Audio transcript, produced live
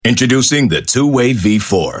Introducing the Two-Way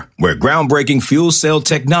V4, where groundbreaking fuel cell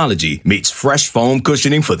technology meets fresh foam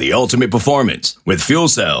cushioning for the ultimate performance. With fuel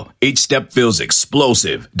cell, each step feels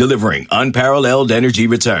explosive, delivering unparalleled energy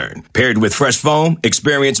return. Paired with fresh foam,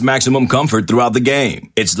 experience maximum comfort throughout the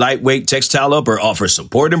game. Its lightweight textile upper offers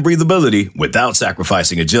support and breathability without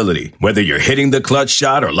sacrificing agility. Whether you're hitting the clutch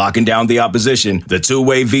shot or locking down the opposition, the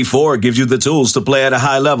Two-Way V4 gives you the tools to play at a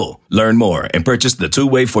high level. Learn more and purchase the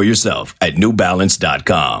Two-Way for yourself at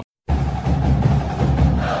newbalance.com.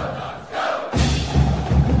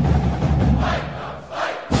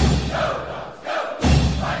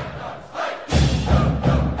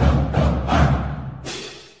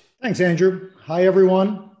 Thanks, Andrew. Hi,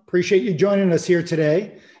 everyone. Appreciate you joining us here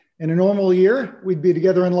today. In a normal year, we'd be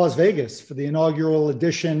together in Las Vegas for the inaugural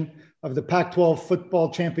edition of the Pac-12 football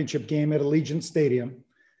championship game at Allegiant Stadium.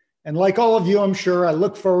 And like all of you, I'm sure, I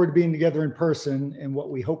look forward to being together in person in what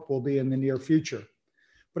we hope will be in the near future.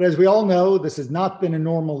 But as we all know, this has not been a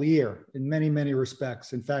normal year in many, many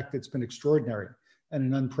respects. In fact, it's been extraordinary and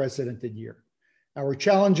an unprecedented year. Our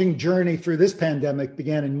challenging journey through this pandemic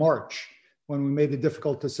began in March, when we made the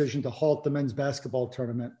difficult decision to halt the men's basketball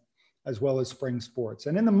tournament, as well as spring sports.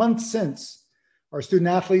 And in the months since, our student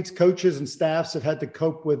athletes, coaches, and staffs have had to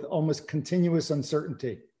cope with almost continuous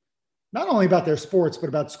uncertainty, not only about their sports, but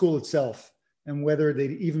about school itself and whether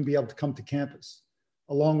they'd even be able to come to campus,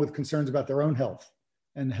 along with concerns about their own health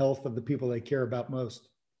and the health of the people they care about most.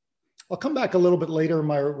 I'll come back a little bit later in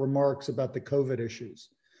my remarks about the COVID issues,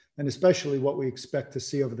 and especially what we expect to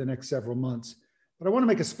see over the next several months. But I want to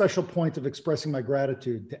make a special point of expressing my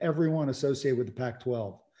gratitude to everyone associated with the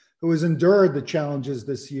Pac-12 who has endured the challenges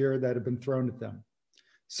this year that have been thrown at them.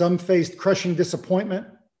 Some faced crushing disappointment.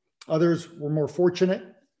 Others were more fortunate.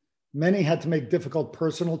 Many had to make difficult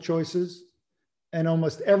personal choices. And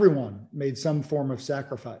almost everyone made some form of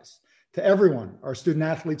sacrifice. To everyone, our student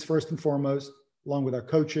athletes first and foremost, along with our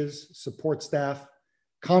coaches, support staff,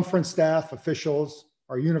 conference staff, officials,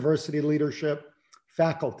 our university leadership,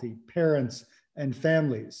 faculty, parents, and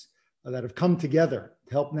families that have come together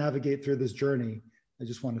to help navigate through this journey. I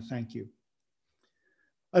just want to thank you.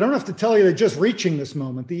 I don't have to tell you that just reaching this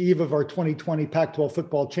moment, the eve of our 2020 Pac-12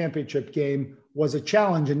 football championship game, was a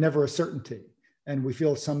challenge and never a certainty. And we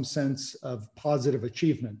feel some sense of positive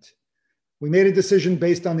achievement. We made a decision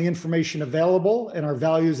based on the information available and our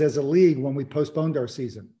values as a league when we postponed our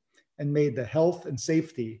season and made the health and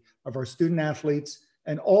safety of our student athletes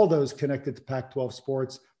and all those connected to Pac-12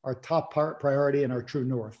 sports our top priority and our true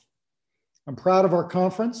north. I'm proud of our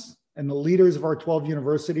conference and the leaders of our 12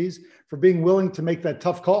 universities for being willing to make that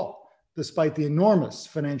tough call, despite the enormous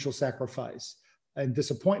financial sacrifice and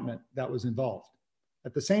disappointment that was involved.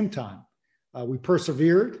 At the same time, we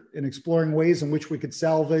persevered in exploring ways in which we could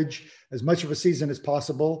salvage as much of a season as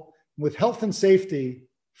possible. With health and safety,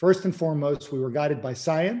 first and foremost, we were guided by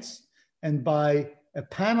science and by a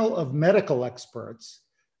panel of medical experts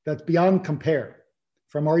that's beyond compare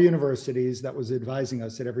from our universities that was advising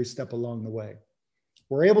us at every step along the way.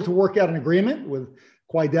 We're able to work out an agreement with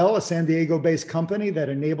Quidel, a San Diego-based company that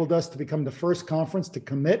enabled us to become the first conference to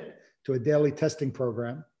commit to a daily testing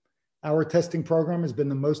program. Our testing program has been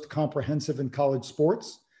the most comprehensive in college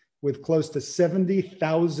sports, with close to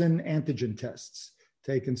 70,000 antigen tests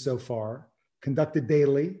taken so far, conducted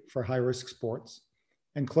daily for high-risk sports,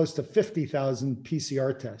 and close to 50,000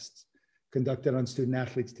 PCR tests conducted on student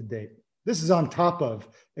athletes to date. This is on top of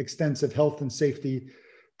extensive health and safety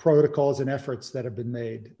protocols and efforts that have been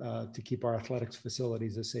made to keep our athletics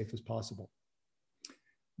facilities as safe as possible.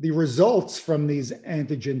 The results from these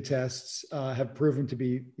antigen tests have proven to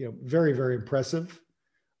be very, very impressive.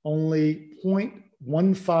 Only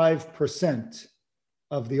 0.15%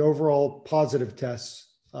 of the overall positive tests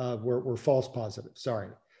were false positive,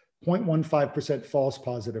 0.15% false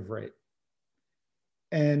positive rate.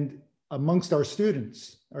 And amongst our student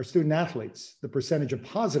athletes, the percentage of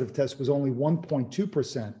positive tests was only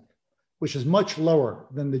 1.2%, which is much lower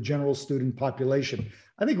than the general student population.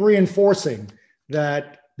 I think reinforcing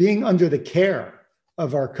that being under the care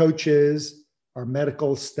of our coaches, our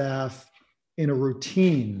medical staff, in a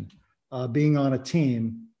routine, being on a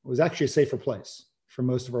team, was actually a safer place for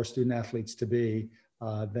most of our student athletes to be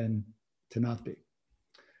than to not be.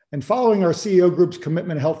 And following our CEO group's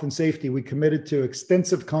commitment to health and safety, we committed to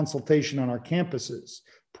extensive consultation on our campuses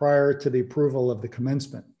prior to the approval of the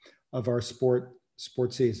commencement of our sport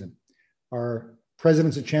season. Our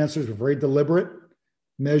presidents and chancellors were very deliberate,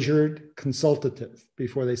 measured, consultative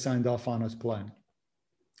before they signed off on us playing.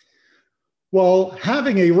 While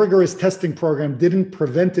having a rigorous testing program didn't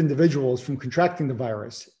prevent individuals from contracting the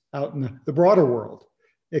virus out in the broader world,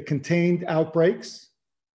 it contained outbreaks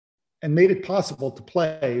and made it possible to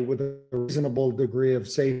play with a reasonable degree of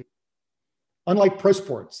safety. Unlike pro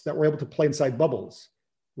sports that were able to play inside bubbles,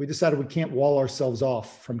 we decided we can't wall ourselves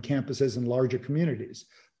off from campuses and larger communities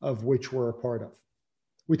of which we're a part of.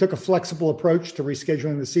 We took a flexible approach to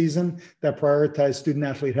rescheduling the season that prioritized student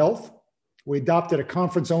athlete health. We adopted a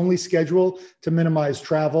conference-only schedule to minimize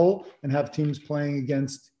travel and have teams playing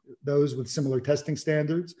against those with similar testing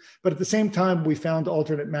standards. But at the same time, we found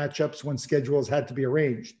alternate matchups when schedules had to be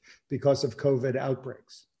arranged because of COVID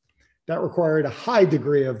outbreaks. That required a high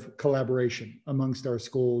degree of collaboration amongst our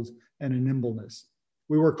schools and a nimbleness.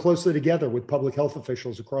 We work closely together with public health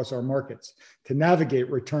officials across our markets to navigate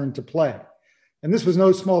return to play. And this was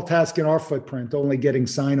no small task in our footprint, only getting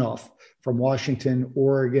sign-off from Washington,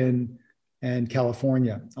 Oregon, and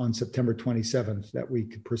California on September 27th that we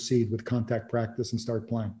could proceed with contact practice and start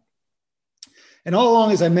playing. And all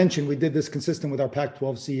along, as I mentioned, we did this consistent with our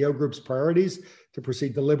Pac-12 CEO group's priorities to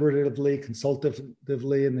proceed deliberatively,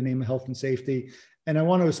 consultatively in the name of health and safety. And I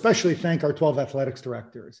want to especially thank our 12 athletics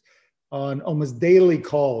directors on almost daily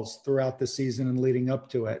calls throughout the season and leading up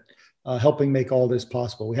to it, helping make all this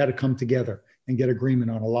possible. We had to come together and get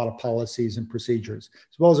agreement on a lot of policies and procedures,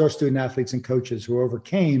 as well as our student athletes and coaches who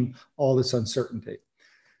overcame all this uncertainty.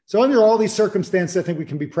 So under all these circumstances, I think we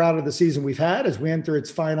can be proud of the season we've had as we enter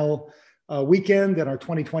its final weekend in our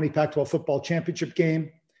 2020 Pac-12 football championship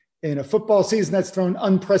game. In a football season that's thrown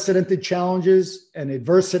unprecedented challenges and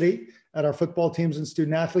adversity at our football teams and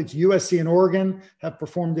student athletes, USC and Oregon have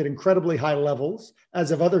performed at incredibly high levels,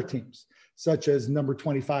 as have other teams, such as number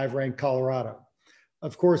 25 ranked Colorado.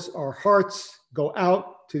 Of course, our hearts go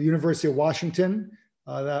out to the University of Washington.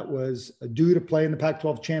 That was due to play in the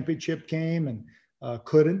Pac-12 championship game and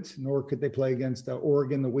couldn't, nor could they play against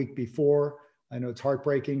Oregon the week before. I know it's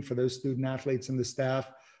heartbreaking for those student athletes and the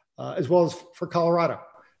staff, as well as for Colorado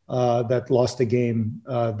that lost a game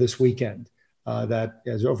this weekend that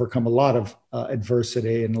has overcome a lot of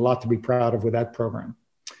adversity and a lot to be proud of with that program.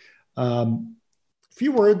 A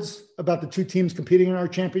few words about the two teams competing in our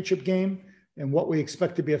championship game and what we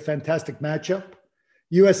expect to be a fantastic matchup.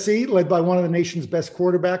 USC, led by one of the nation's best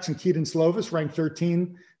quarterbacks in Kedon Slovis, ranked 13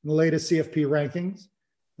 in the latest CFP rankings,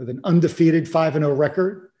 with an undefeated 5-0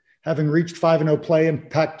 record, having reached 5-0 play in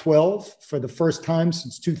Pac-12 for the first time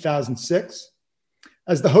since 2006.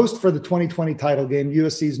 As the host for the 2020 title game,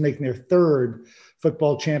 USC is making their third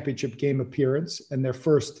football championship game appearance and their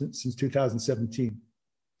first since 2017.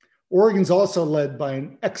 Oregon's also led by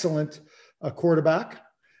an excellent quarterback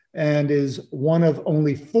and is one of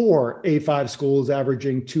only 4 A5 schools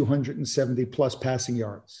averaging 270 plus passing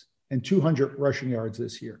yards and 200 rushing yards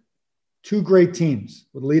this year. Two great teams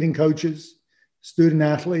with leading coaches, student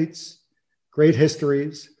athletes, great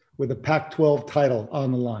histories, with a Pac-12 title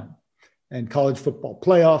on the line and college football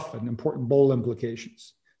playoff and important bowl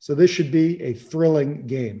implications. So this should be a thrilling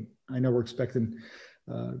game. I know we're expecting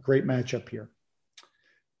a great matchup here.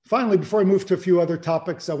 Finally, before I move to a few other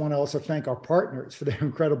topics, I want to also thank our partners for their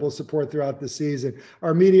incredible support throughout the season.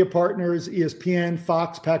 Our media partners, ESPN,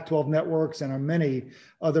 Fox, Pac-12 Networks, and our many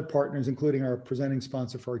other partners, including our presenting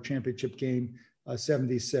sponsor for our championship game,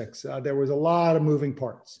 76. There was a lot of moving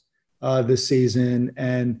parts this season,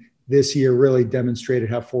 and this year really demonstrated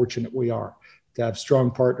how fortunate we are to have strong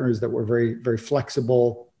partners that were very, very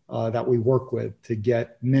flexible, that we work with to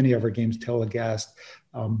get many of our games telecast,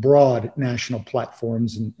 broad national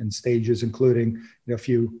platforms and stages, including a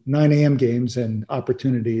few 9 a.m. games and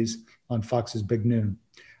opportunities on Fox's Big Noon.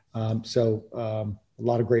 So a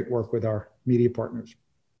lot of great work with our media partners.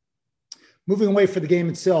 Moving away from the game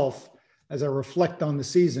itself, as I reflect on the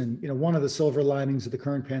season, one of the silver linings of the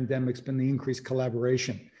current pandemic has been the increased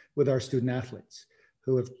collaboration with our student athletes,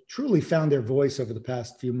 who have truly found their voice over the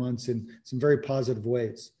past few months in some very positive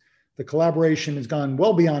ways. The collaboration has gone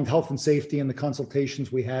well beyond health and safety and the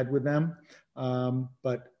consultations we had with them,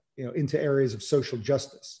 but into areas of social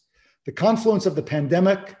justice. The confluence of the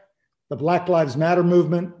pandemic, the Black Lives Matter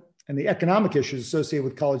movement, and the economic issues associated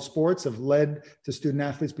with college sports have led to student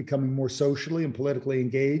athletes becoming more socially and politically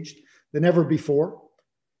engaged than ever before.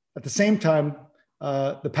 At the same time,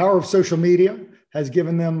 the power of social media has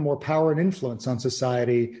given them more power and influence on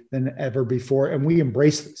society than ever before, and we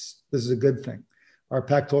embrace this. This is a good thing. Our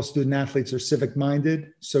Pac-12 student athletes are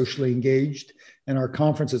civic-minded, socially engaged, and our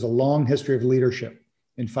conference has a long history of leadership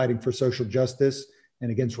in fighting for social justice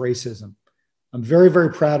and against racism. I'm very,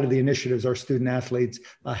 very proud of the initiatives our student athletes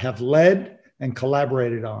have led and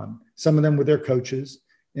collaborated on, some of them with their coaches,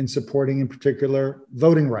 in supporting, in particular,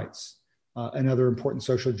 voting rights and other important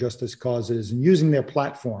social justice causes, and using their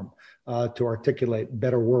platform to articulate a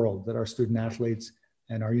better world that our student athletes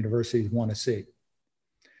and our universities want to see.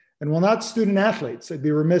 And while not student athletes, I'd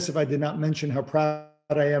be remiss if I did not mention how proud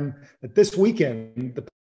I am that this weekend, the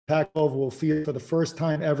Pac-12 will field for the first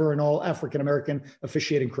time ever an all African-American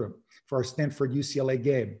officiating crew for our Stanford UCLA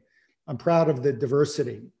game. I'm proud of the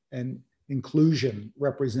diversity and inclusion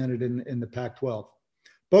represented in the Pac-12.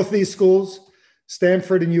 Both of these schools,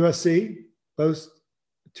 Stanford and USC, both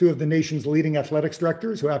two of the nation's leading athletics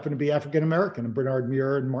directors who happen to be African-American, and Bernard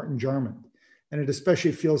Muir and Martin Jarmond. And it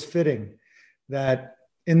especially feels fitting that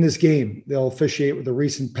in this game, they'll officiate with the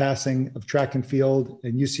recent passing of track and field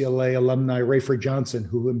and UCLA alumni Rayford Johnson,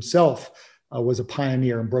 who himself was a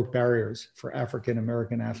pioneer and broke barriers for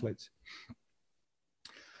African-American athletes.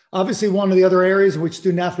 Obviously, one of the other areas in which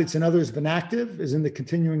student athletes and others have been active is in the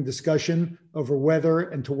continuing discussion over whether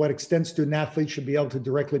and to what extent student athletes should be able to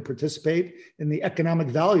directly participate in the economic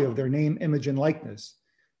value of their name, image, and likeness.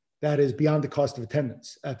 That is beyond the cost of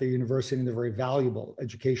attendance at their university and the very valuable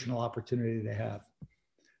educational opportunity they have.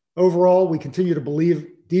 Overall, we continue to believe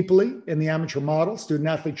deeply in the amateur model. Student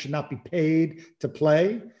athletes should not be paid to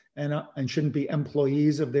play and shouldn't be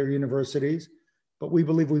employees of their universities. But we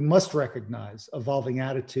believe we must recognize evolving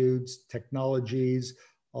attitudes, technologies,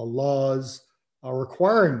 laws are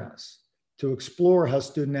requiring us to explore how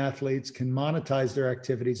student athletes can monetize their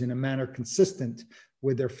activities in a manner consistent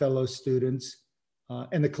with their fellow students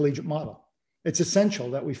and the collegiate model. It's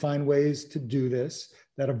essential that we find ways to do this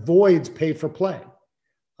that avoids pay for play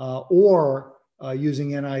or using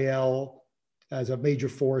NIL as a major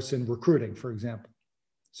force in recruiting, for example.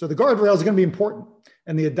 So the guardrails are going to be important,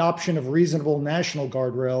 and the adoption of reasonable national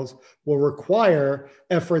guardrails will require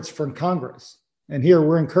efforts from Congress. And here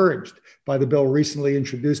we're encouraged by the bill recently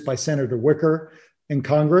introduced by Senator Wicker in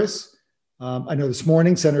Congress. I know this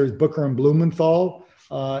morning, Senators Booker and Blumenthal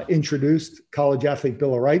introduced College Athlete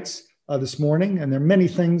Bill of Rights this morning. And there are many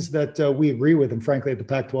things that we agree with, and frankly, the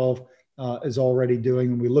Pac-12 is already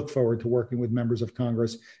doing. And we look forward to working with members of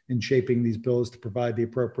Congress in shaping these bills to provide the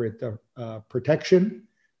appropriate protection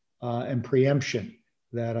and preemption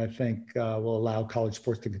that I think will allow college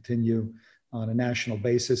sports to continue on a national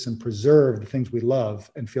basis and preserve the things we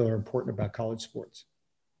love and feel are important about college sports.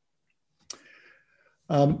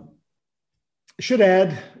 I should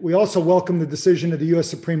add, we also welcome the decision of the U.S.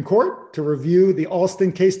 Supreme Court to review the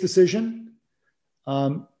Alston case decision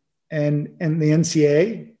and the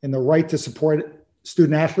NCAA and the right to support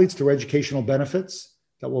student athletes through educational benefits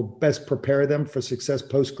that will best prepare them for success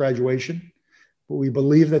post-graduation. But we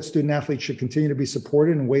believe that student athletes should continue to be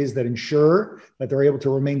supported in ways that ensure that they're able to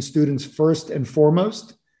remain students first and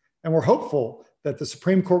foremost. And we're hopeful that the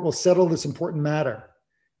Supreme Court will settle this important matter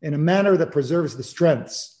in a manner that preserves the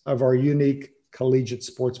strengths of our unique collegiate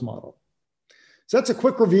sports model. So that's a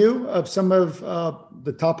quick review of some of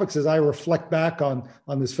the topics as I reflect back on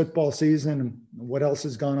this football season and what else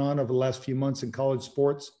has gone on over the last few months in college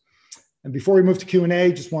sports. And before we move to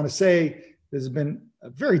Q&A, just want to say this has been a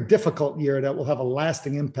very difficult year that will have a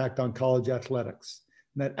lasting impact on college athletics.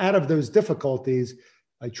 And that out of those difficulties,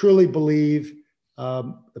 I truly believe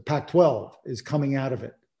the Pac-12 is coming out of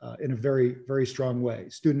it in a very, very strong way.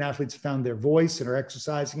 Student athletes found their voice and are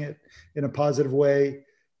exercising it in a positive way.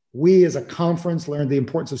 We as a conference learned the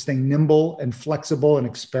importance of staying nimble and flexible and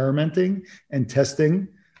experimenting and testing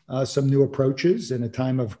some new approaches in a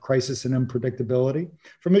time of crisis and unpredictability.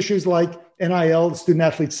 From issues like NIL, student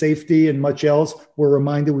athlete safety, and much else, we're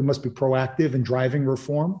reminded we must be proactive in driving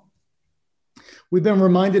reform. We've been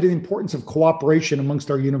reminded of the importance of cooperation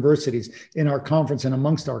amongst our universities, in our conference and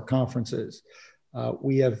amongst our conferences.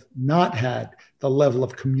 We have not had the level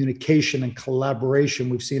of communication and collaboration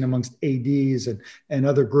we've seen amongst ADs and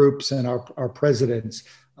other groups and our presidents.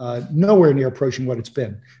 Nowhere near approaching what it's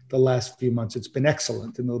been the last few months. It's been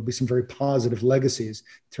excellent, and there'll be some very positive legacies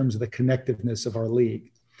in terms of the connectiveness of our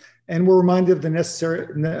league. And we're reminded of the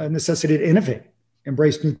necessity to innovate,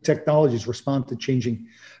 embrace new technologies, respond to changing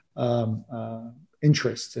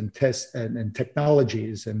interests and tests and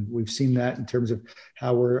technologies. And we've seen that in terms of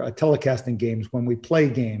how we're telecasting games, when we play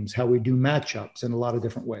games, how we do matchups in a lot of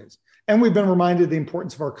different ways. And we've been reminded of the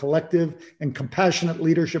importance of our collective and compassionate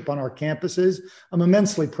leadership on our campuses. I'm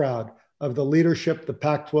immensely proud of the leadership the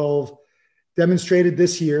Pac-12 demonstrated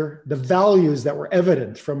this year, the values that were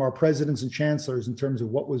evident from our presidents and chancellors in terms of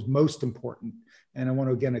what was most important. And I want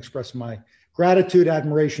to again express my gratitude,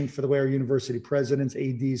 admiration for the way our university presidents,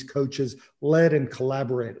 ADs, coaches led and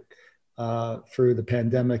collaborated through the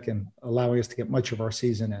pandemic and allowing us to get much of our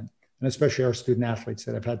season in. And especially our student athletes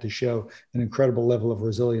that have had to show an incredible level of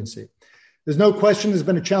resiliency. There's no question it's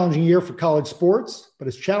been a challenging year for college sports, but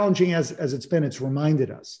as challenging as it's been, it's reminded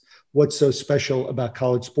us what's so special about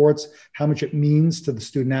college sports, how much it means to the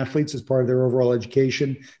student athletes as part of their overall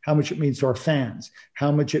education, how much it means to our fans,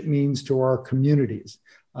 how much it means to our communities,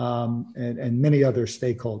 and many other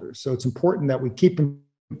stakeholders. So it's important that we keep in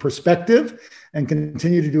perspective and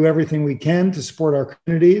continue to do everything we can to support our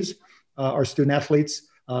communities, our student athletes,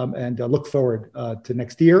 and look forward to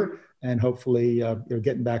next year and hopefully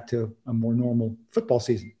getting back to a more normal football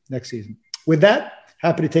season next season. With that,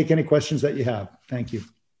 happy to take any questions that you have. Thank you.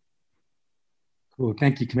 Cool.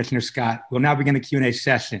 Thank you, Commissioner Scott. We'll now begin the Q&A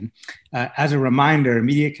session. As a reminder,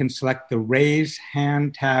 media can select the raise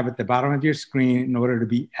hand tab at the bottom of your screen in order to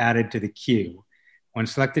be added to the queue. When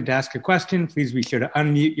selected to ask a question, please be sure to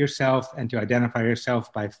unmute yourself and to identify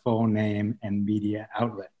yourself by full name and media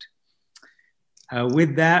outlet.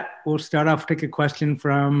 With that, we'll start off, take a question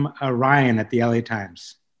from Ryan at the LA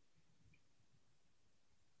Times.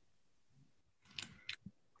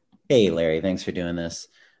 Hey, Larry, thanks for doing this.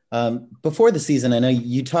 Before the season, I know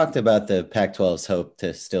you talked about the Pac-12's hope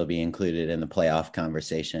to still be included in the playoff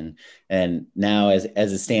conversation. And now as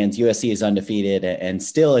it stands, USC is undefeated and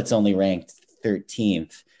still it's only ranked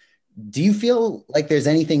 13th. Do you feel like there's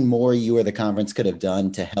anything more you or the conference could have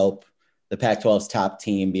done to help the Pac-12's top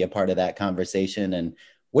team be a part of that conversation? And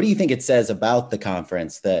what do you think it says about the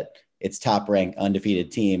conference that its top ranked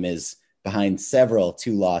undefeated team is behind several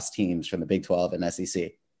two-loss teams from the Big 12 and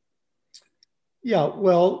SEC? Yeah,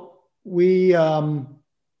 well, we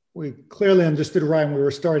clearly understood, Ryan, we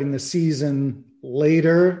were starting the season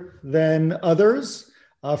later than others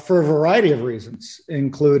for a variety of reasons,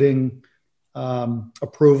 including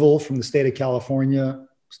approval from the state of California,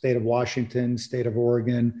 state of Washington, state of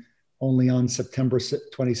Oregon, only on September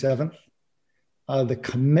 27th. The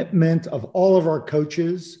commitment of all of our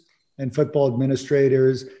coaches and football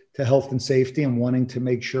administrators to health and safety and wanting to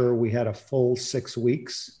make sure we had a full 6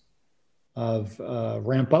 weeks of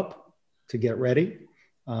ramp up to get ready.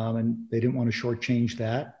 And they didn't want to shortchange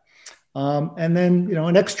that. And then,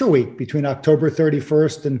 an extra week between October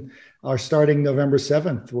 31st and our starting November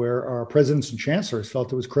 7th, where our presidents and chancellors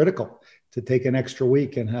felt it was critical to take an extra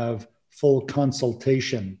week and have full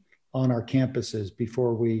consultation on our campuses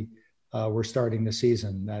before we were starting the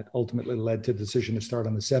season. That ultimately led to the decision to start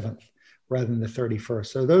on the 7th rather than the 31st.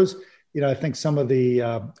 So those, I think some of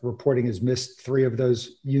the reporting has missed 3 of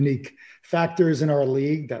those unique factors in our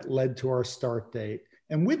league that led to our start date.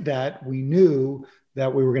 And with that, we knew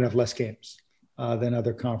that we were going to have less games than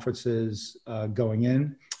other conferences going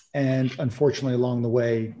in. And unfortunately, along the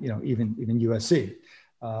way, even USC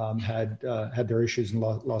had their issues and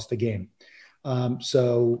lost a game.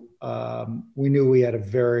 So we knew we had a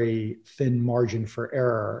very thin margin for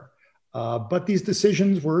error. But these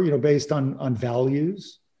decisions were, based on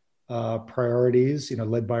values, priorities,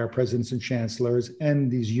 led by our presidents and chancellors,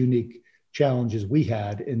 and these unique challenges we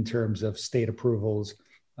had in terms of state approvals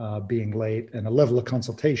being late and a level of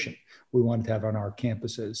consultation we wanted to have on our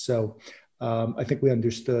campuses. So I think we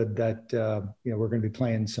understood that, we're going to be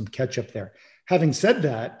playing some catch up there. Having said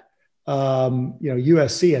that,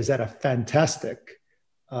 USC has had a fantastic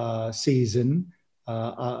season,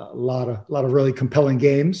 a lot of really compelling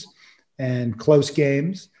games and close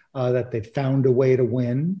games that they found a way to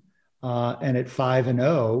win. And at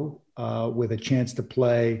 5-0, with a chance to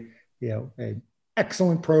play, an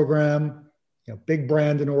excellent program, big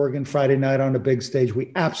brand in Oregon Friday night on a big stage.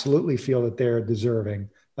 We absolutely feel that they're deserving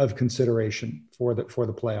of consideration for the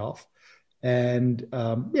playoff. And,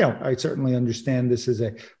 I certainly understand this is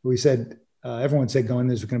everyone said going,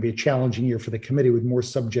 this is going to be a challenging year for the committee with more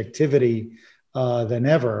subjectivity than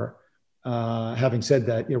ever. Having said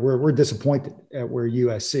that, we're disappointed at where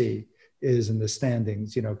USC is in the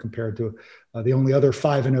standings, compared to the only other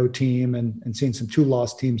 5-0 team and seeing some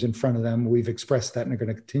 2-loss teams in front of them. We've expressed that and are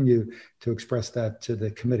going to continue to express that to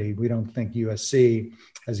the committee. We don't think USC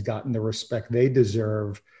has gotten the respect they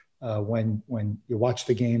deserve when you watch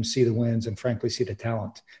the game, see the wins, and frankly, see the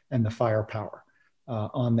talent and the firepower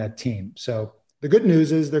on that team. So the good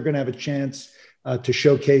news is they're going to have a chance to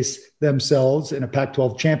showcase themselves in a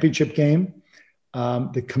Pac-12 championship game.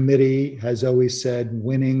 The committee has always said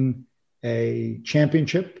winning a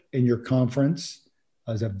championship in your conference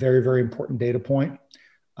is a very, very important data point.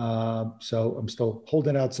 So I'm still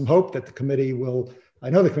holding out some hope that the committee I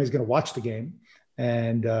know the committee is going to watch the game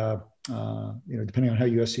and, depending on how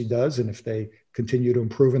USC does and if they continue to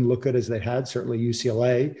improve and look good as they had, certainly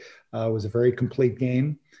UCLA was a very complete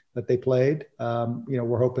game that they played.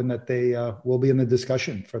 We're hoping that they will be in the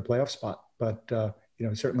discussion for a playoff spot, but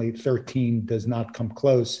certainly 13 does not come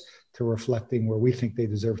close to reflecting where we think they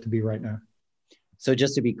deserve to be right now. So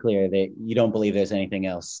just to be clear, that you don't believe there's anything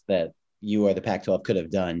else that you or the Pac-12 could have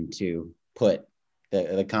done to put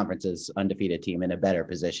the conference's undefeated team in a better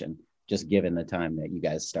position, just given the time that you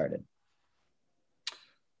guys started?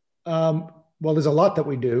 Well, there's a lot that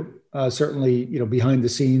we do. Certainly, behind the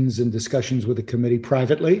scenes and discussions with the committee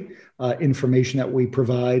privately, information that we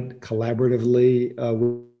provide collaboratively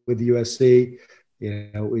with the USC.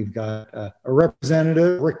 We've got a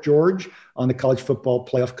representative, Rick George, on the College Football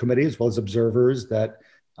Playoff Committee, as well as observers that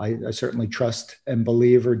I certainly trust and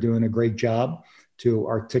believe are doing a great job to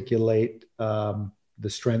articulate the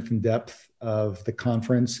strength and depth of the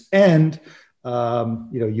conference and,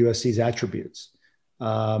 USC's attributes.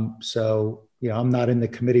 So, I'm not in the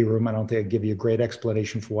committee room. I don't think I'd give you a great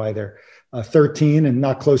explanation for why they're 13 and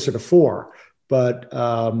not closer to 4. But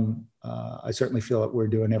I certainly feel that we're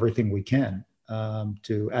doing everything we can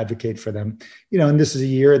to advocate for them. And this is a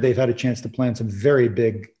year they've had a chance to plan some very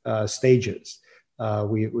big stages.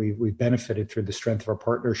 We've benefited through the strength of our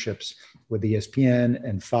partnerships with ESPN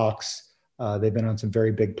and Fox. They've been on some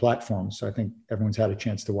very big platforms. So I think everyone's had a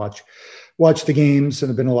chance to watch the games, and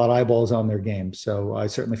there have been a lot of eyeballs on their games. So I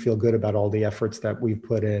certainly feel good about all the efforts that we've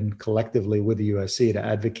put in collectively with the USC to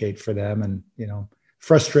advocate for them, and,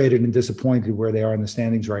 frustrated and disappointed where they are in the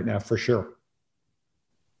standings right now, for sure.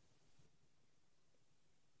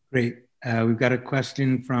 Great. We've got a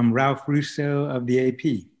question from Ralph Russo of the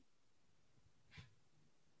AP.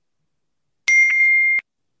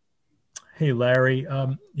 Hey, Larry.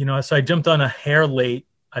 So I jumped on a hair late.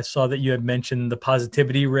 I saw that you had mentioned the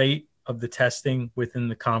positivity rate of the testing within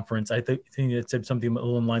the conference. I think it said something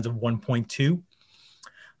along the lines of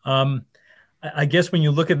 1.2. I guess when you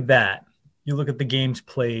look at that, you look at the games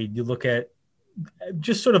played, you look at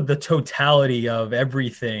just sort of the totality of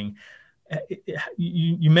everything.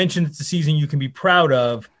 You mentioned it's a season you can be proud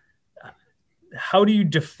of. How do you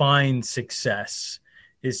define success?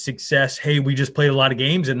 Is success, hey, we just played a lot of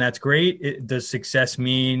games and that's great? Does success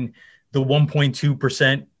mean the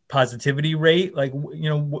 1.2% positivity rate? Like,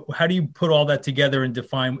 how do you put all that together and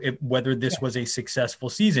define whether this was a successful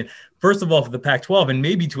season? First of all, for the Pac-12, and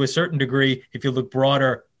maybe to a certain degree, if you look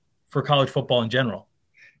broader, for college football in general.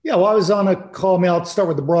 Yeah, well, I was on a call. I'll start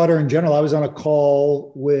with the broader in general. I was on a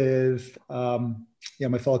call with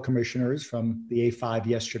my fellow commissioners from the A5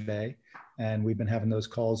 yesterday. And we've been having those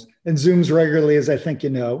calls and Zooms regularly, as I think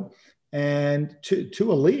and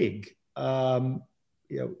to a league, got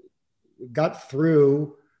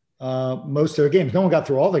through most of their games. No one got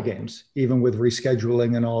through all the games, even with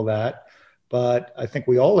rescheduling and all that. But I think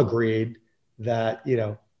we all agreed that,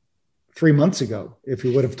 3 months ago, if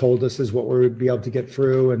you would have told us this is what we would be able to get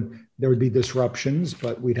through, and there would be disruptions,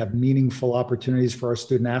 but we'd have meaningful opportunities for our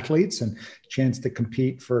student athletes and chance to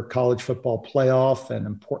compete for college football playoff and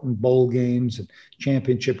important bowl games and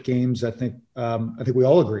championship games. I think we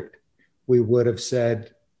all agreed. We would have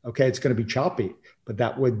said, okay, it's going to be choppy, but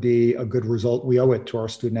that would be a good result. We owe it to our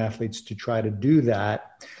student athletes to try to do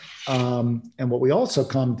that. And what we also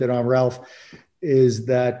commented on, Ralph, is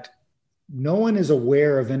that no one is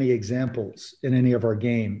aware of any examples in any of our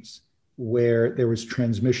games where there was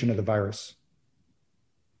transmission of the virus.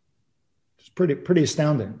 It's pretty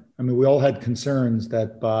astounding. I mean, we all had concerns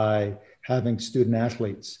that by having student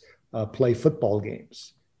athletes play football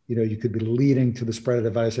games, you could be leading to the spread of the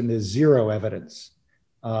virus, and there's zero evidence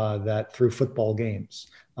that through football games,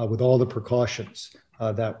 with all the precautions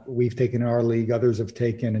that we've taken in our league, others have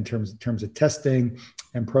taken in terms of testing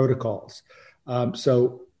and protocols.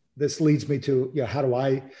 So this leads me to, how do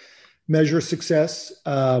I measure success?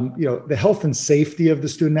 The health and safety of the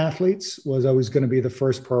student athletes was always going to be the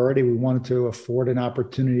first priority. We wanted to afford an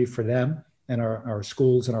opportunity for them and our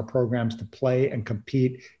schools and our programs to play and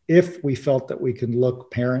compete if we felt that we could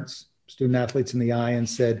look parents, student athletes in the eye and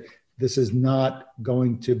said, this is not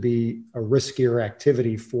going to be a riskier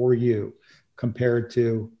activity for you compared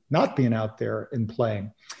to not being out there and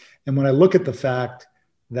playing. And when I look at the fact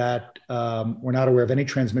that we're not aware of any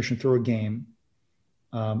transmission through a game,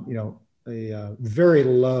 a very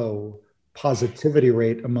low positivity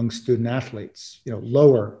rate among student athletes,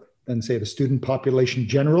 lower than, say, the student population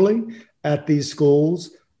generally at these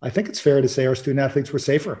schools. I think it's fair to say our student athletes were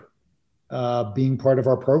safer being part of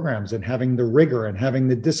our programs and having the rigor and having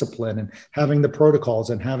the discipline and having the protocols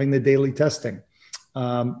and having the daily testing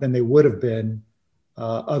than they would have been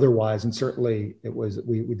otherwise. And certainly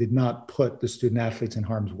we did not put the student athletes in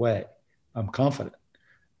harm's way. I'm confident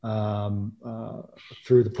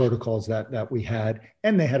through the protocols that we had,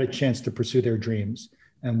 and they had a chance to pursue their dreams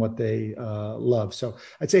and what they love. So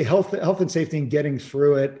I'd say health and safety and getting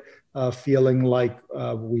through it, feeling like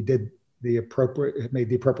we made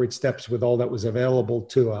the appropriate steps with all that was available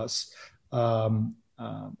to us.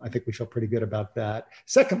 I think we feel pretty good about that.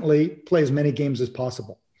 Secondly, play as many games as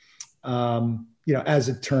possible. As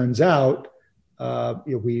it turns out,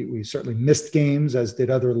 we certainly missed games, as did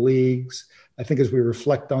other leagues. I think as we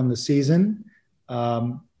reflect on the season,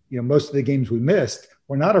 most of the games we missed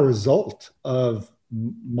were not a result of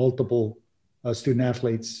multiple student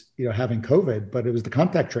athletes, having COVID, but it was the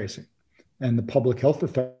contact tracing and the public health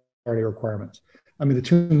authority requirements. I mean, the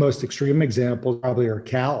two most extreme examples probably are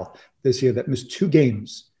Cal this year that missed 2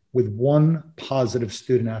 games with 1 positive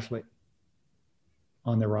student athlete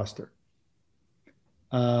on their roster.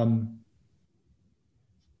 That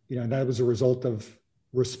was a result of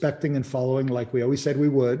respecting and following, like we always said we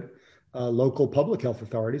would, local public health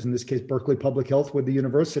authorities. In this case, Berkeley Public Health with the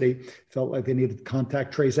university felt like they needed to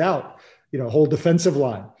contact trace out, a whole defensive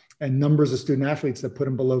line and numbers of student athletes that put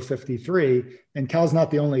them below 53. And Cal's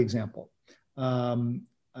not the only example.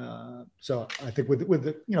 So I think with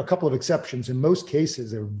a couple of exceptions, in most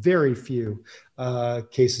cases, there are very few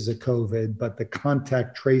cases of COVID, but the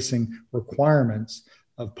contact tracing requirements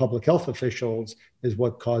of public health officials is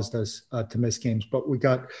what caused us to miss games. But we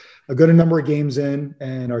got a good number of games in,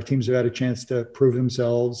 and our teams have had a chance to prove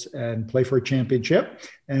themselves and play for a championship,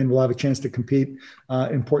 and we'll have a chance to compete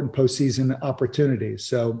important postseason opportunities.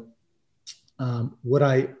 So would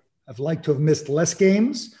I have liked to have missed less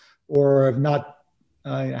games or have not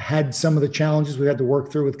had some of the challenges we had to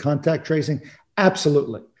work through with contact tracing?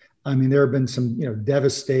 Absolutely. I mean, there have been some,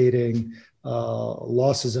 devastating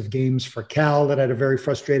losses of games for Cal that had a very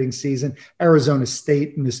frustrating season. Arizona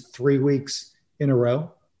State missed 3 weeks in a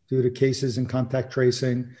row due to cases in contact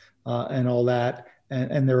tracing and all that.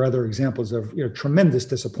 And there are other examples of tremendous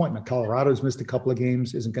disappointment. Colorado's missed a couple of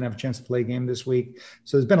games, isn't going to have a chance to play a game this week.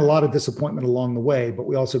 So there's been a lot of disappointment along the way, but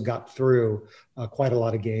we also got through quite a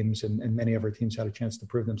lot of games, and many of our teams had a chance to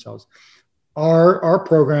prove themselves. Our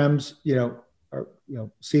programs,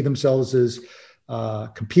 see themselves as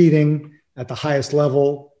competing at the highest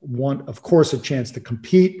level. Want, of course, a chance to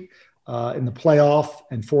compete in the playoff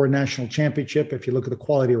and for a national championship. If you look at the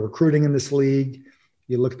quality of recruiting in this league,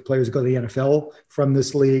 you look at the players who go to the NFL from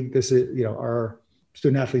this league. This is, our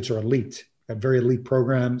student athletes are elite. Got very elite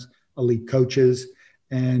programs, elite coaches,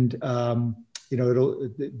 and it'll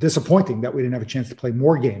disappointing that we didn't have a chance to play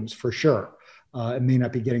more games for sure. It may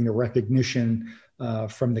not be getting the recognition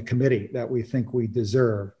from the committee that we think we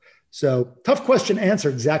deserve. So tough question to answer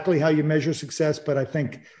exactly how you measure success, but I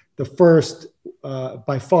think the first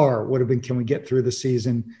by far would have been, can we get through the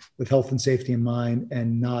season with health and safety in mind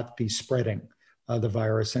and not be spreading the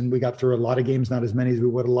virus? And we got through a lot of games, not as many as we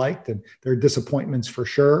would have liked. And there are disappointments for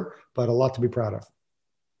sure, but a lot to be proud of.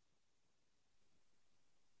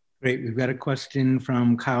 Great. We've got a question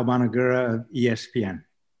from Kyle Bonagura of ESPN.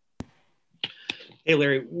 Hey,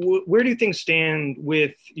 Larry, where do things stand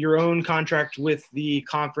with your own contract with the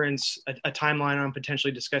conference, a timeline on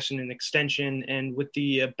potentially discussing an extension, and with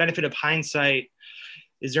the benefit of hindsight,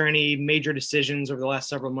 is there any major decisions over the last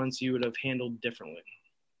several months you would have handled differently?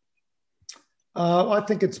 I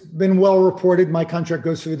think it's been well reported. My contract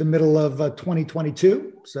goes through the middle of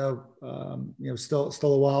 2022. So,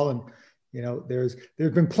 still a while. And, there's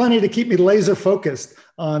been plenty to keep me laser focused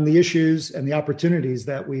on the issues and the opportunities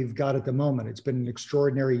that we've got at the moment. It's been an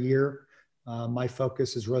extraordinary year. My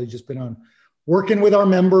focus has really just been on working with our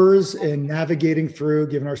members and navigating through,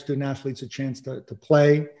 giving our student athletes a chance to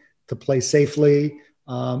play safely,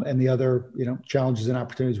 and the other, challenges and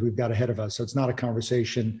opportunities we've got ahead of us. So it's not a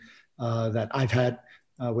conversation that I've had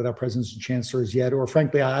with our presidents and chancellors yet, or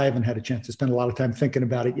frankly, I haven't had a chance to spend a lot of time thinking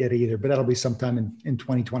about it yet either, but that'll be sometime in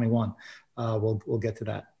 2021. We'll get to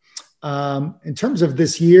that. In terms of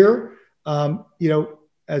this year,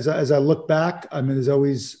 as I look back, I mean, there's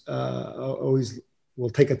always we'll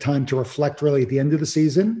take a time to reflect really at the end of the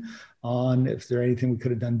season on if there's anything we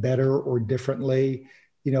could have done better or differently.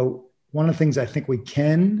 One of the things I think we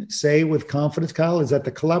can say with confidence, Kyle, is that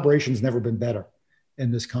the collaboration's never been better in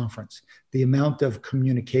this conference. The amount of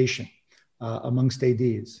communication amongst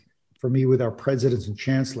ADs, for me with our presidents and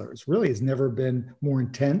chancellors, really has never been more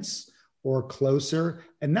intense or closer.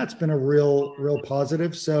 And that's been a real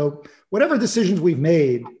positive. So whatever decisions we've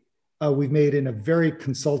made in a very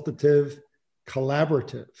consultative,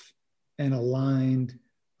 collaborative, and aligned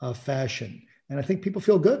fashion. And I think people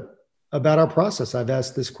feel good about our process. I've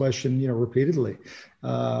asked this question, repeatedly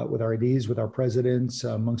with our ADs, with our presidents,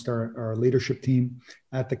 amongst our leadership team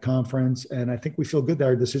at the conference. And I think we feel good that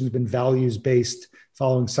our decision has been values-based,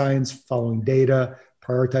 following science, following data,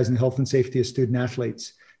 prioritizing health and safety of student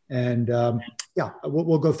athletes. And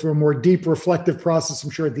we'll go through a more deep reflective process, I'm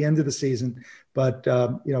sure, at the end of the season. But,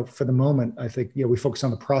 for the moment, I think, we focus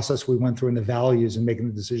on the process we went through and the values and making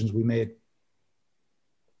the decisions we made.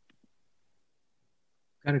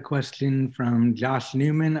 Got a question from Josh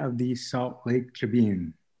Newman of the Salt Lake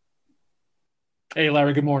Tribune. Hey,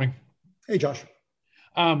 Larry, good morning. Hey, Josh.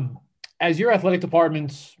 As your athletic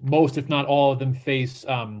departments, most, if not all of them, face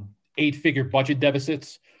 8-figure budget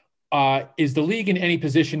deficits, is the league in any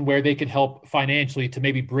position where they could help financially to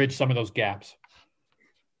maybe bridge some of those gaps?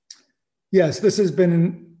 Yes, this has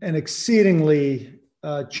been an exceedingly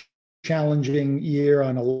challenging year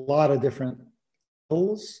on a lot of different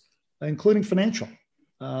levels, including financial.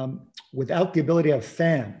 Without the ability to have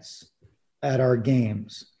fans at our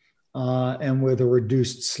games and with a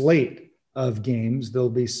reduced slate of games, there'll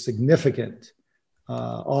be significant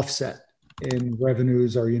offset in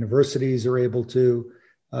revenues our universities are able to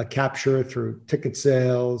capture through ticket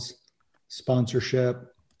sales,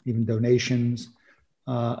 sponsorship, even donations,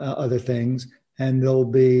 other things. And there'll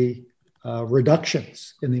be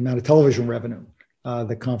reductions in the amount of television revenue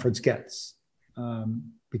the conference gets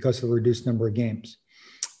because of the reduced number of games.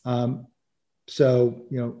 So,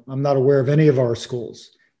 I'm not aware of any of our schools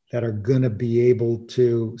that are going to be able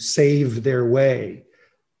to save their way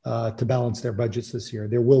to balance their budgets this year.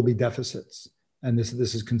 There will be deficits, and this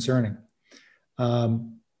is concerning. I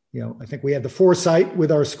think we had the foresight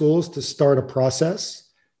with our schools to start a process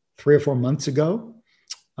 3 or 4 months ago,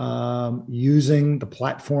 using the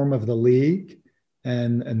platform of the league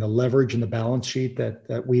and the leverage and the balance sheet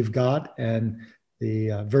that we've got, and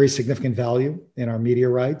the very significant value in our media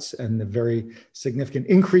rights and the very significant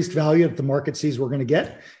increased value that the market sees we're going to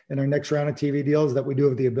get in our next round of TV deals, that we do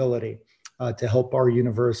have the ability to help our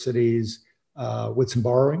universities with some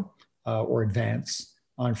borrowing or advance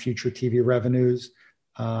on future TV revenues.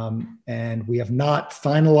 And we have not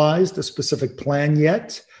finalized a specific plan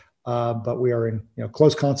yet, but we are in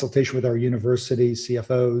close consultation with our university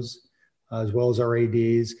CFOs as well as our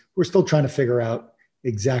ADs. We're still trying to figure out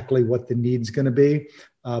exactly what the need's going to be,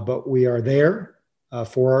 but we are there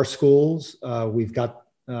for our schools. We've got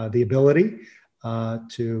the ability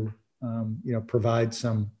to provide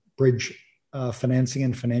some bridge financing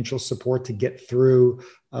and financial support to get through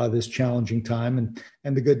this challenging time.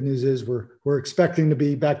 And the good news is we're expecting to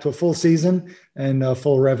be back to a full season and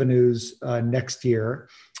full revenues next year.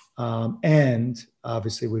 And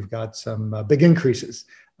obviously we've got some big increases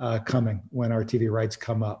coming when our TV rights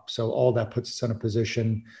come up. So all that puts us in a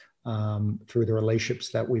position through the relationships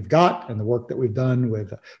that we've got and the work that we've done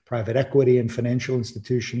with private equity and financial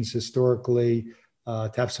institutions historically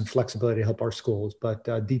to have some flexibility to help our schools. But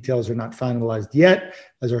details are not finalized yet,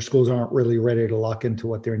 as our schools aren't really ready to lock into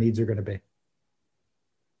what their needs are going to be.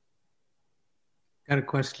 Got a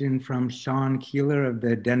question from Sean Keeler of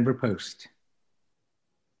the Denver Post.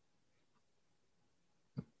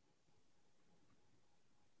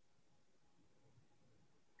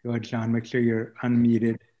 Go ahead, Sean. Make sure you're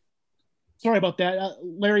unmuted. Sorry about that.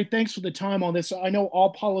 Larry, thanks for the time on this. I know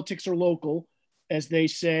all politics are local, as they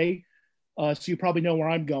say, so you probably know where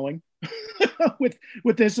I'm going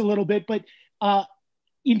with this a little bit. But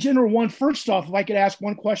in general, first off, if I could ask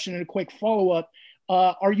one question and a quick follow-up,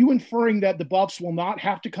 are you inferring that the Buffs will not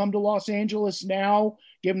have to come to Los Angeles now,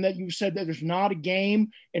 given that you said that there's not a game?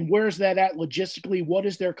 And where is that at logistically? What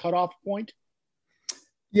is their cutoff point?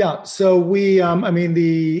 Yeah, so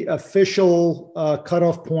the official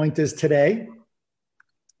cutoff point is today.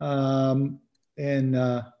 And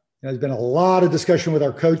there's been a lot of discussion with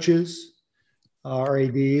our coaches, our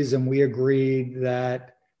ADs, and we agreed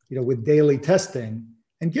that, with daily testing,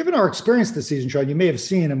 and given our experience this season, Sean, you may have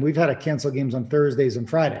seen, and we've had to cancel games on Thursdays and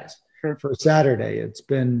Fridays for Saturday. It's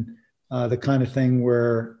been the kind of thing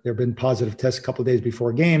where there have been positive tests a couple of days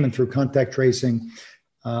before a game, and through contact tracing,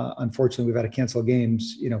 unfortunately, we've had to cancel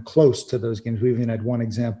games, close to those games. We even had one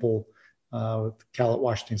example with Cal at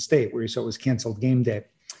Washington State where you saw it was canceled game day.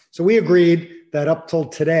 So we agreed that up till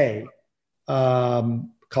today,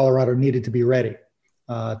 Colorado needed to be ready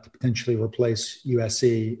to potentially replace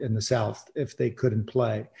USC in the South if they couldn't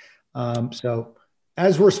play. So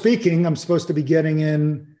as we're speaking, I'm supposed to be getting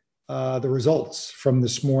in the results from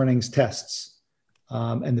this morning's tests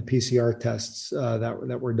and the PCR tests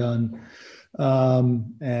that were done.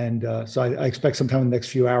 So I expect sometime in the next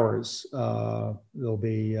few hours, they'll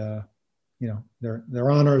be,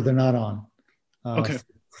 they're on or they're not on. Okay.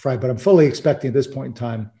 But I'm fully expecting at this point in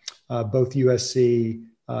time, both USC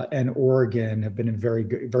and Oregon have been in very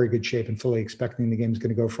good shape, and fully expecting the game is going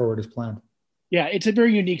to go forward as planned. Yeah, it's a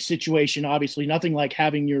very unique situation. Obviously, nothing like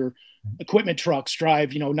having your equipment trucks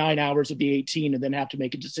drive, 9 hours of the 18 and then have to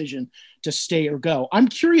make a decision to stay or go. I'm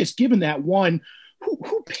curious, given that one,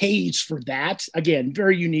 who pays for that? Again,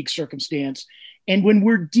 very unique circumstance. And when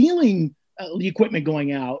we're dealing the equipment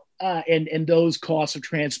going out, and those costs of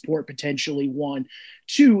transport potentially. One,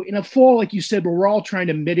 two, in a fall, like you said, where we're all trying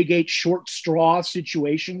to mitigate short straw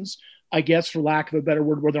situations, I guess, for lack of a better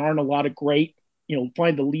word, where there aren't a lot of great,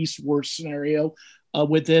 find the least worst scenario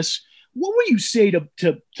with this. What would you say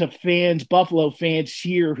to fans, Buffalo fans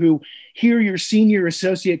here, who hear your senior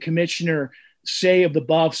associate commissioner say of the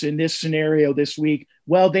Buffs in this scenario this week?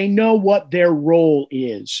 Well, they know what their role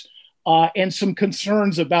is, and some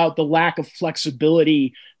concerns about the lack of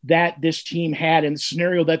flexibility that this team had in the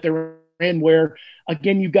scenario that they're in, where,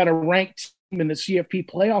 again, you've got a ranked team in the CFP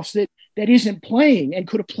playoffs that isn't playing and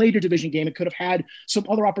could have played a division game. It could have had some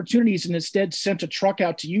other opportunities and instead sent a truck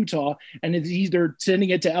out to Utah and is either sending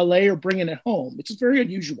it to LA or bringing it home. It's very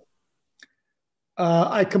unusual.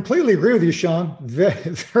 I completely agree with you, Sean.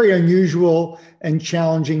 Very, very unusual and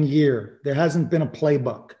challenging year. There hasn't been a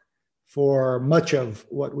playbook for much of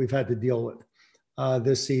what we've had to deal with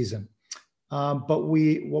this season. But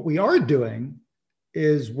what we are doing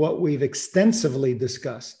is what we've extensively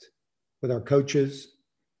discussed with our coaches,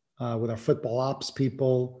 with our football ops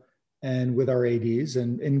people, and with our ADs.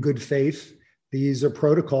 And in good faith, these are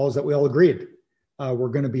protocols that we all agreed were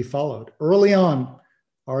going to be followed. Early on,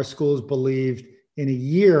 our schools believed in a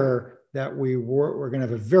year that we're going to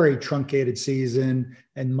have a very truncated season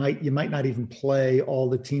and you might not even play all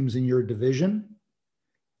the teams in your division,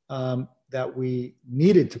 that we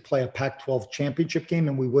needed to play a Pac-12 championship game,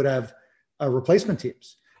 and we would have replacement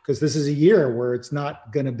teams, because this is a year where it's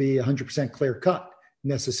not going to be 100% clear cut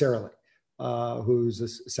necessarily, who's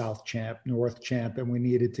a South champ, North champ, and we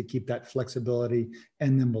needed to keep that flexibility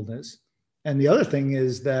and nimbleness. And the other thing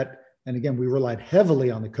is that, and again, we relied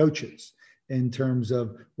heavily on the coaches in terms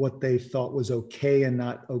of what they thought was okay and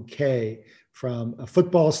not okay from a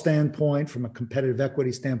football standpoint, from a competitive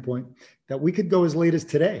equity standpoint, that we could go as late as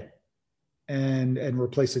today and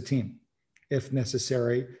replace a team if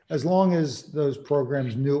necessary, as long as those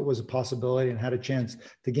programs knew it was a possibility and had a chance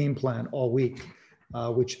to game plan all week,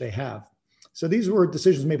 which they have. So these were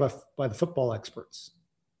decisions made by the football experts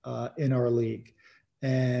in our league.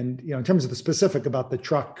 And, in terms of the specific about the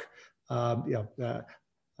truck,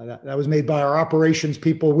 that was made by our operations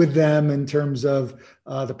people with them in terms of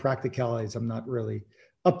the practicalities. I'm not really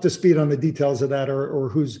up to speed on the details of that or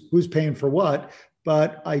who's paying for what,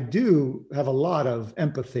 but I do have a lot of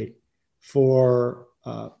empathy for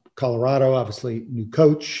Colorado. Obviously, new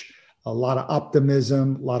coach, a lot of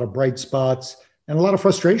optimism, a lot of bright spots, and a lot of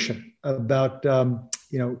frustration about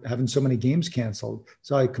having so many games canceled.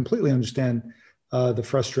 So I completely understand the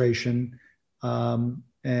frustration,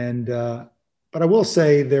 but I will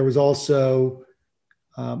say there was also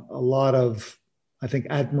a lot of, I think,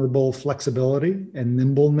 admirable flexibility and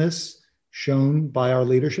nimbleness shown by our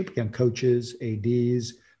leadership, again, coaches,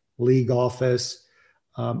 ADs, league office.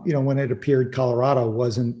 When it appeared Colorado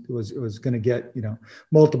was going to get,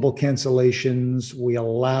 multiple cancellations, we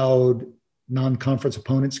allowed non-conference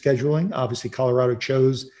opponent scheduling. Obviously, Colorado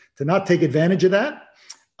chose to not take advantage of that,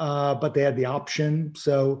 but they had the option.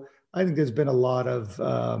 So I think there's been a lot of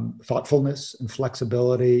thoughtfulness and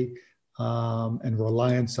flexibility and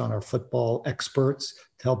reliance on our football experts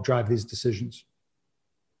to help drive these decisions.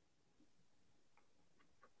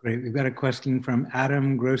 Great. We've got a question from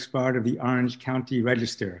Adam Grossbard of the Orange County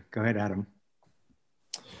Register. Go ahead, Adam.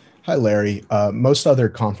 Hi, Larry. Most other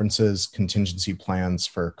conferences' contingency plans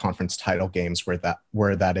for conference title games were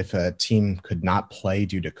that if a team could not play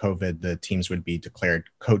due to COVID, the teams would be declared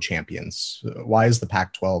co-champions. Why is the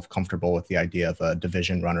Pac-12 comfortable with the idea of a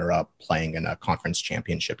division runner-up playing in a conference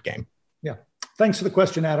championship game? Yeah. Thanks for the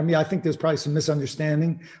question, Adam. Yeah, I think there's probably some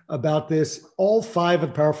misunderstanding about this. All 5 of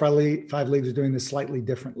the Power 5 leagues are doing this slightly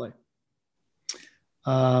differently.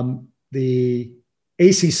 The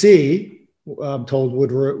ACC, I'm told,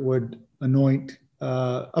 would anoint,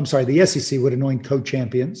 the SEC would anoint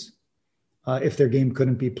co-champions if their game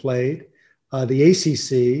couldn't be played. The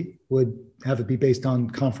ACC would have it be based on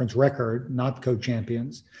conference record, not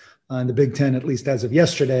co-champions. And the Big Ten, at least as of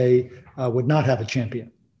yesterday, would not have a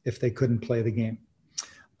champion if they couldn't play the game.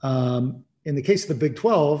 In the case of the Big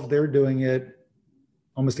 12, they're doing it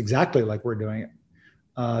almost exactly like we're doing it.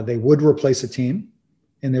 They would replace a team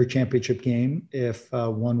in their championship game if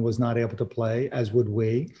one was not able to play, as would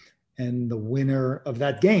we. And the winner of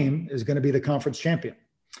that game is going to be the conference champion.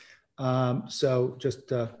 So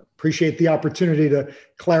just appreciate the opportunity to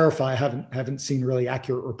clarify. I haven't seen really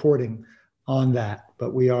accurate reporting on that,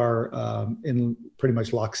 but we are in pretty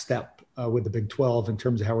much lockstep with the Big 12 in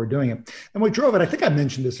terms of how we're doing it. And what drove it, I think I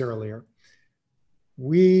mentioned this earlier,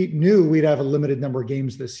 we knew we'd have a limited number of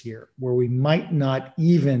games this year where we might not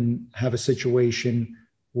even have a situation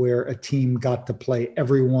where a team got to play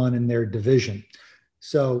everyone in their division.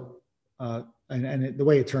 So, the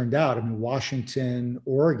way it turned out, I mean, Washington,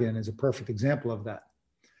 Oregon is a perfect example of that.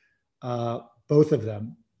 Both of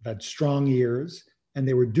them had strong years, and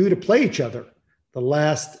they were due to play each other the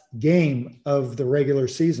last game of the regular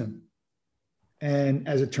season. And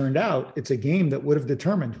as it turned out, it's a game that would have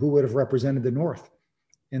determined who would have represented the North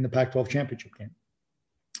in the Pac-12 championship game.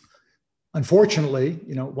 Unfortunately,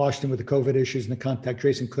 Washington with the COVID issues and the contact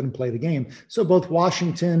tracing couldn't play the game. So both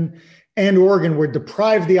Washington and Oregon were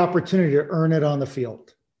deprived the opportunity to earn it on the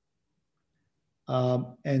field.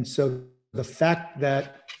 And so the fact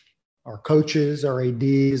that our coaches, our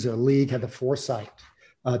ADs, our league had the foresight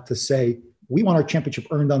to say, we want our championship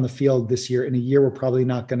earned on the field this year, in a year we're probably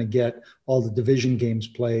not going to get all the division games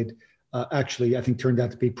played, actually, I think turned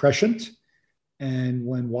out to be prescient. And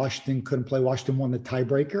when Washington couldn't play, Washington won the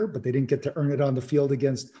tiebreaker, but they didn't get to earn it on the field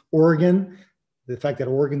against Oregon. The fact that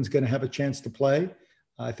Oregon's going to have a chance to play,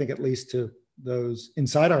 I think at least to those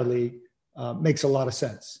inside our league, makes a lot of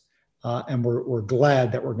sense. And we're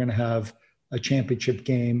glad that we're going to have a championship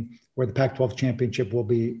game where the Pac-12 championship will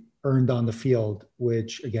be earned on the field,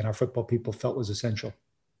 which, again, our football people felt was essential.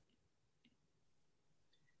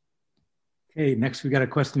 Okay, next we got a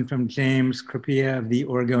question from James Crapia of the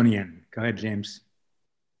Oregonian. Go ahead, James.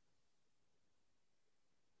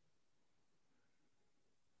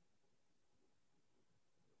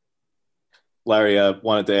 Larry, I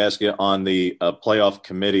wanted to ask you on the playoff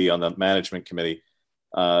committee, on the management committee,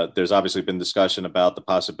 there's obviously been discussion about the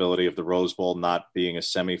possibility of the Rose Bowl not being a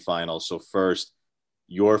semifinal. So first,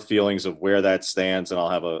 your feelings of where that stands, and I'll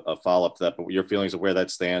have a follow-up to that, but your feelings of where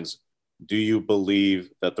that stands. Do you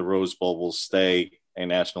believe that the Rose Bowl will stay a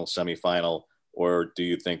national semifinal, or do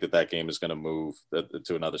you think that game is going to move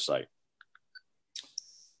to another site?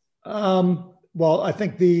 Well, I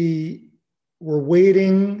think we're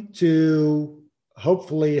waiting to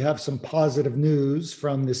hopefully have some positive news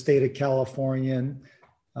from the state of California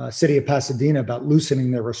and city of Pasadena about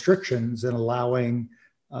loosening their restrictions and allowing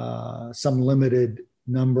some limited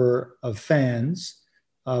number of fans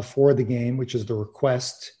for the game, which is the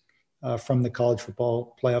request from the College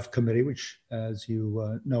Football Playoff Committee, which, as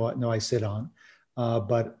you know I sit on,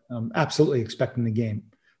 but absolutely expecting the game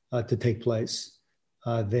to take place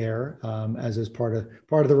there, as is part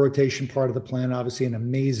of the rotation, part of the plan. Obviously, an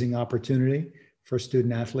amazing opportunity for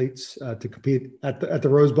student athletes to compete at the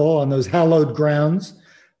Rose Bowl on those hallowed grounds.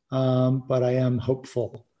 But I am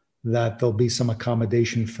hopeful that there'll be some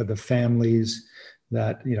accommodation for the families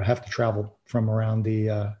that have to travel from around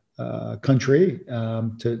the country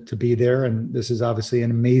to be there. And this is obviously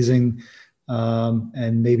an amazing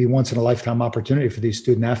and maybe once in a lifetime opportunity for these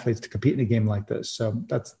student athletes to compete in a game like this. So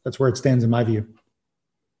that's where it stands in my view.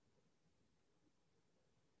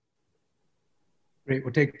 Great.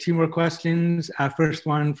 We'll take two more questions. First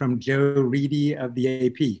one from Joe Reedy of the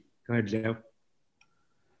AP. Go ahead, Joe.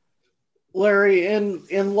 Larry,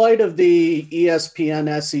 in light of the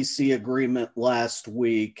ESPN SEC agreement last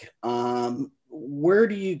week, where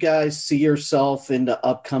do you guys see yourself in the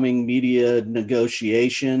upcoming media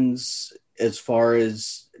negotiations as far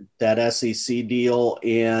as that SEC deal?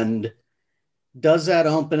 And does that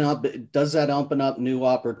open up new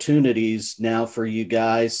opportunities now for you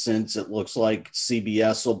guys, since it looks like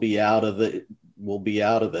CBS will be out of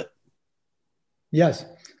it? Yes.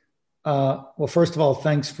 Well, first of all,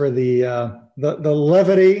 thanks for the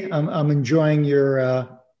levity. I'm enjoying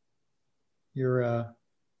your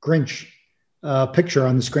Grinch picture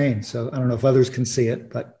on the screen. So I don't know if others can see it,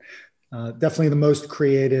 but definitely the most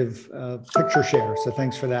creative picture share. So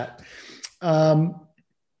thanks for that.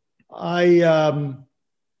 I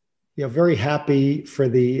very happy for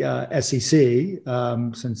the SEC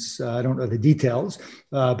since I don't know the details,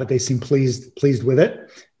 but they seem pleased with it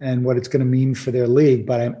and what it's going to mean for their league.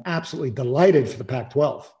 But I'm absolutely delighted for the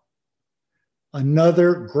Pac-12.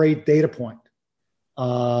 Another great data point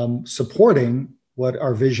supporting what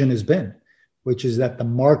our vision has been, which is that the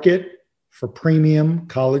market for premium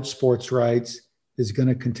college sports rights is going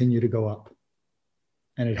to continue to go up.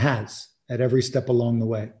 And it has at every step along the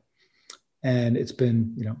way. And it's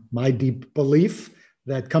been, my deep belief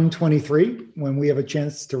that come 23, when we have a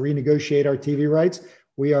chance to renegotiate our TV rights,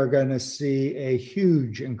 we are going to see a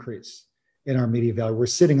huge increase in our media value. We're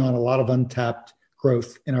sitting on a lot of untapped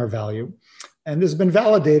growth in our value. And this has been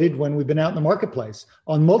validated when we've been out in the marketplace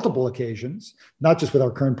on multiple occasions, not just with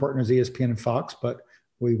our current partners, ESPN and Fox, but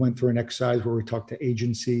we went through an exercise where we talked to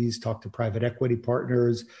agencies, talked to private equity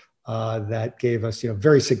partners, that gave us,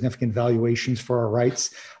 very significant valuations for our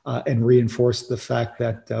rights, and reinforced the fact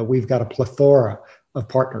that we've got a plethora of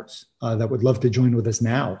partners that would love to join with us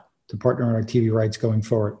now to partner on our TV rights going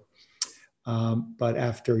forward. But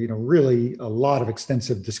after, really a lot of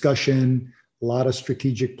extensive discussion, a lot of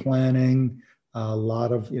strategic planning, a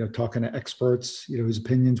lot of, talking to experts, whose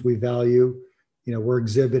opinions we value, we're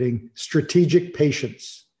exhibiting strategic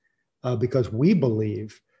patience because we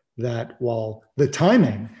believe that while the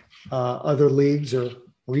timing, other leagues are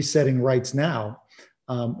resetting rights now,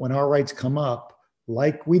 when our rights come up,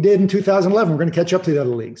 like we did in 2011, we're going to catch up to the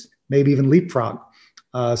other leagues, maybe even leapfrog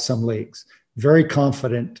some leagues. Very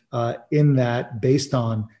confident in that based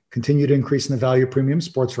on continued increase in the value of premium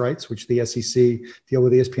sports rights, which the SEC deal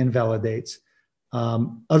with ESPN validates.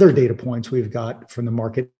 Other data points we've got from the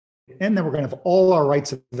market. And then we're going to have all our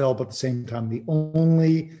rights available at the same time, the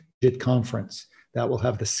only conference that will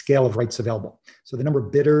have the scale of rights available. So the number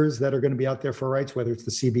of bidders that are going to be out there for rights, whether it's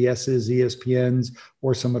the CBSs, ESPNs,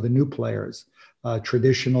 or some of the new players,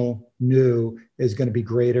 traditional new, is going to be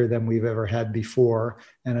greater than we've ever had before.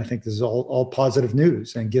 And I think this is all positive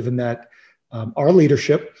news. And given that our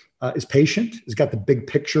leadership is patient, has got the big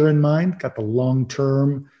picture in mind, got the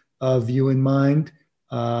long-term view in mind,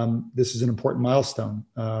 this is an important milestone,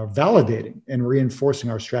 validating and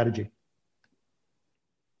reinforcing our strategy.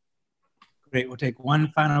 Great. We'll take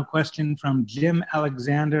one final question from Jim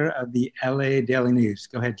Alexander of the LA Daily News.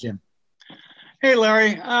 Go ahead, Jim. Hey,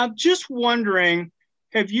 Larry. Just wondering,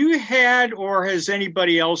 have you had, or has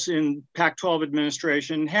anybody else in Pac-12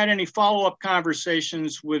 administration had any follow-up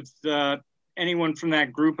conversations with anyone from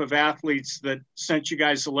that group of athletes that sent you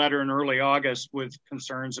guys a letter in early August with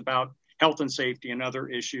concerns about health and safety and other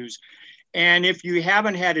issues? And if you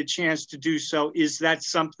haven't had a chance to do so, is that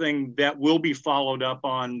something that will be followed up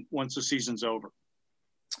on once the season's over?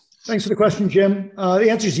 Thanks for the question, Jim. The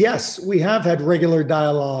answer is yes. We have had regular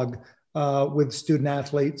dialogue with student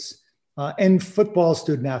athletes and football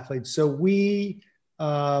student athletes. So we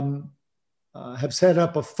have set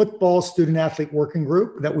up a football student athlete working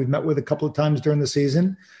group that we've met with a couple of times during the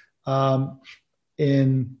season with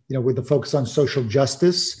the focus on social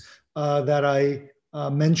justice that I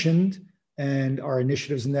mentioned and our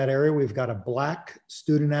initiatives in that area. We've got a Black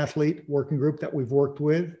student athlete working group that we've worked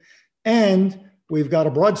with, and we've got a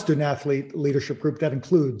broad student athlete leadership group that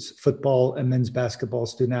includes football and men's basketball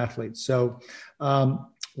student athletes. So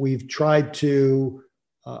we've tried to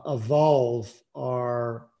evolve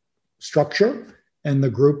our structure and the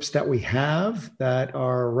groups that we have that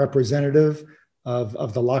are representative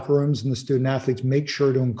of the locker rooms and the student athletes, make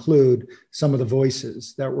sure to include some of the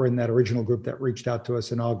voices that were in that original group that reached out to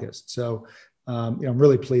us in August. So, I'm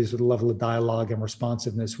really pleased with the level of dialogue and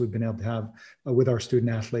responsiveness we've been able to have with our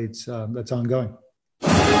student athletes that's ongoing.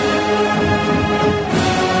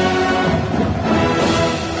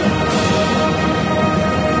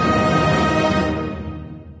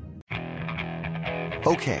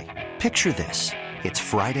 Okay, picture this. It's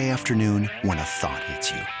Friday afternoon when a thought hits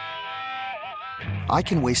you. I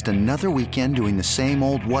can waste another weekend doing the same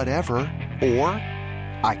old whatever, or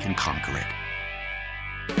I can conquer it.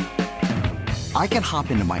 I can hop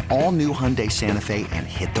into my all-new Hyundai Santa Fe and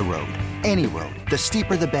hit the road. Any road. The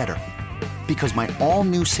steeper, the better. Because my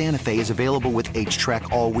all-new Santa Fe is available with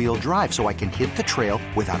H-Track all-wheel drive, so I can hit the trail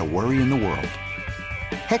without a worry in the world.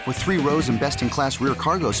 Heck, with 3 rows and best-in-class rear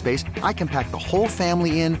cargo space, I can pack the whole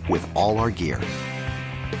family in with all our gear.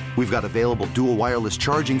 We've got available dual wireless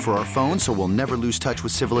charging for our phones, so we'll never lose touch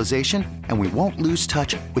with civilization, and we won't lose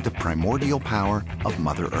touch with the primordial power of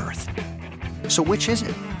Mother Earth. So which is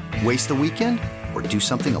it? Waste the weekend or do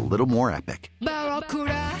something a little more epic?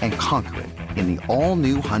 And conquer it in the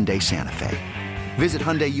all-new Hyundai Santa Fe. Visit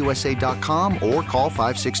HyundaiUSA.com or call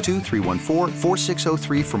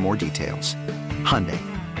 562-314-4603 for more details. Hyundai,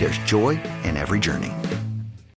 there's joy in every journey.